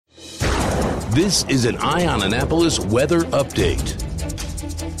This is an Eye on Annapolis weather update.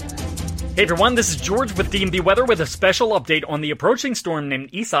 Hey everyone, this is George with DMV Weather with a special update on the approaching storm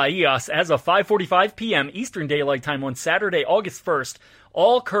named Isaias as of 5:45 p.m. Eastern Daylight Time on Saturday, August 1st.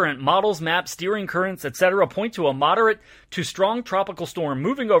 All current models, maps, steering currents, etc. point to a moderate to strong tropical storm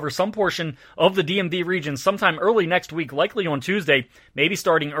moving over some portion of the DMV region sometime early next week, likely on Tuesday, maybe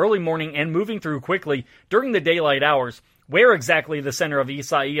starting early morning and moving through quickly during the daylight hours. Where exactly the center of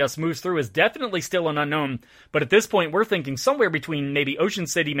Isaias moves through is definitely still an unknown, but at this point we're thinking somewhere between maybe Ocean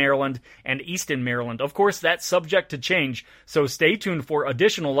City, Maryland and Easton, Maryland. Of course, that's subject to change, so stay tuned for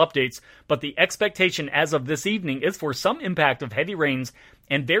additional updates, but the expectation as of this evening is for some impact of heavy rains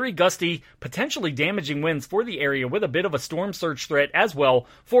and very gusty, potentially damaging winds for the area with a bit of a storm surge threat as well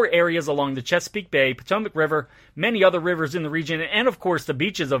for areas along the Chesapeake Bay, Potomac River, many other rivers in the region, and of course the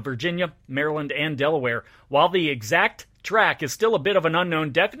beaches of Virginia, Maryland, and Delaware. While the exact track is still a bit of an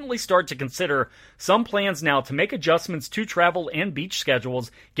unknown, definitely start to consider some plans now to make adjustments to travel and beach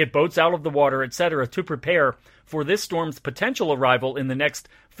schedules, get boats out of the water, etc. to prepare for this storm's potential arrival in the next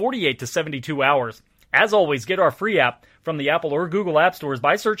 48 to 72 hours. As always, get our free app from the Apple or Google App Stores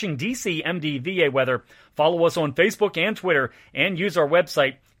by searching DCMDVA Weather. Follow us on Facebook and Twitter, and use our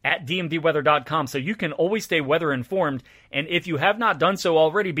website at dmvweather.com so you can always stay weather informed. And if you have not done so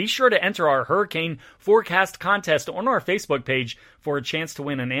already, be sure to enter our hurricane forecast contest on our Facebook page for a chance to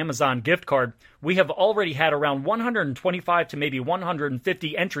win an Amazon gift card. We have already had around 125 to maybe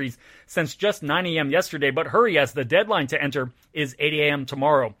 150 entries since just 9 a.m. yesterday, but hurry as the deadline to enter is 8 a.m.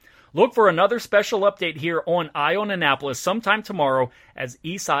 tomorrow. Look for another special update here on Eye on Annapolis sometime tomorrow as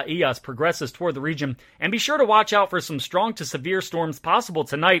Isaias progresses toward the region. And be sure to watch out for some strong to severe storms possible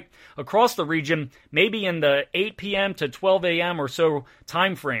tonight across the region, maybe in the 8 p.m. to 12 a.m. or so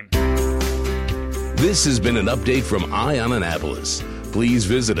time frame. This has been an update from Eye on Annapolis. Please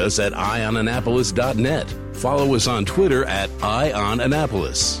visit us at eyeonannapolis.net. Follow us on Twitter at Eye on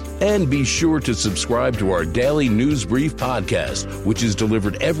Annapolis. And be sure to subscribe to our daily news brief podcast, which is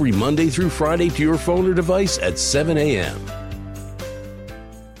delivered every Monday through Friday to your phone or device at 7 a.m.